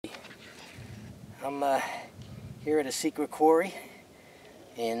I'm here at a secret quarry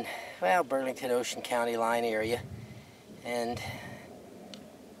in, well, Burlington Ocean County line area, and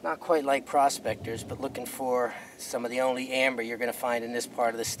not quite like prospectors, but looking for some of the only amber you're going to find in this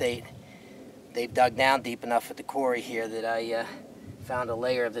part of the state. They've dug down deep enough at the quarry here that I found a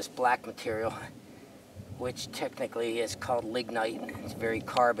layer of this black material, which technically is called lignite. It's a very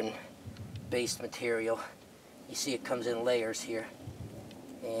carbon-based material. You see it comes in layers here,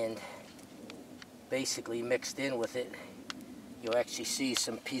 and basically mixed in with it, you'll actually see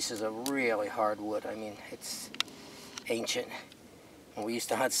some pieces of really hard wood. I mean, it's ancient. When we used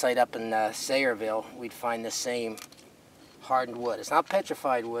to hunt site up in Sayreville, we'd find the same hardened wood. It's not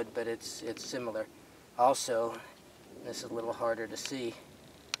petrified wood, but it's similar. Also, this is a little harder to see,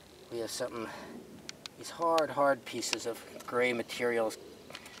 we have these hard pieces of gray materials,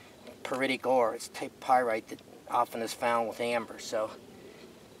 pyritic ore. It's type pyrite that often is found with amber.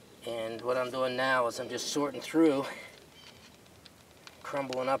 And what I'm doing now is I'm just sorting through,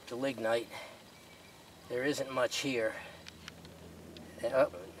 crumbling up the lignite. There isn't much here. Oh,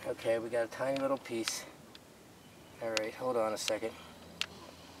 okay, we got a tiny little piece. Alright, hold on a second.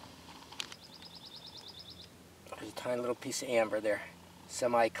 There's a tiny little piece of amber there,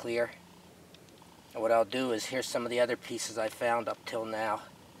 semi-clear. And what I'll do is, here's some of the other pieces I found up till now.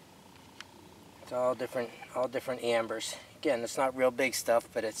 It's all different ambers. Again, it's not real big stuff,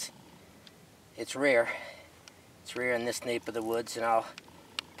 but it's rare. It's rare in this nape of the woods, and I'll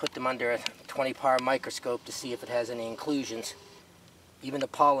put them under a 20 power microscope to see if it has any inclusions. Even the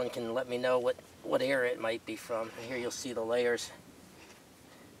pollen can let me know what area it might be from. Here you'll see the layers.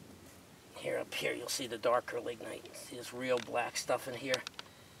 Here up here you'll see the darker lignite. See this real black stuff in here?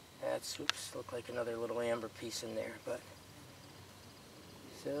 That's, oops, look like another little amber piece in there. But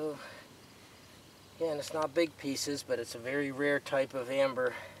so, again, it's not big pieces, but it's a very rare type of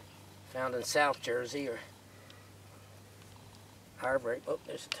amber found in South Jersey or Harbor. Oh,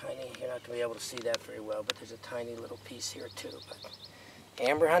 there's a tiny, you're not going to be able to see that very well, but there's a tiny little piece here too. But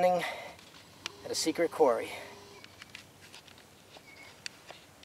amber hunting at a secret quarry.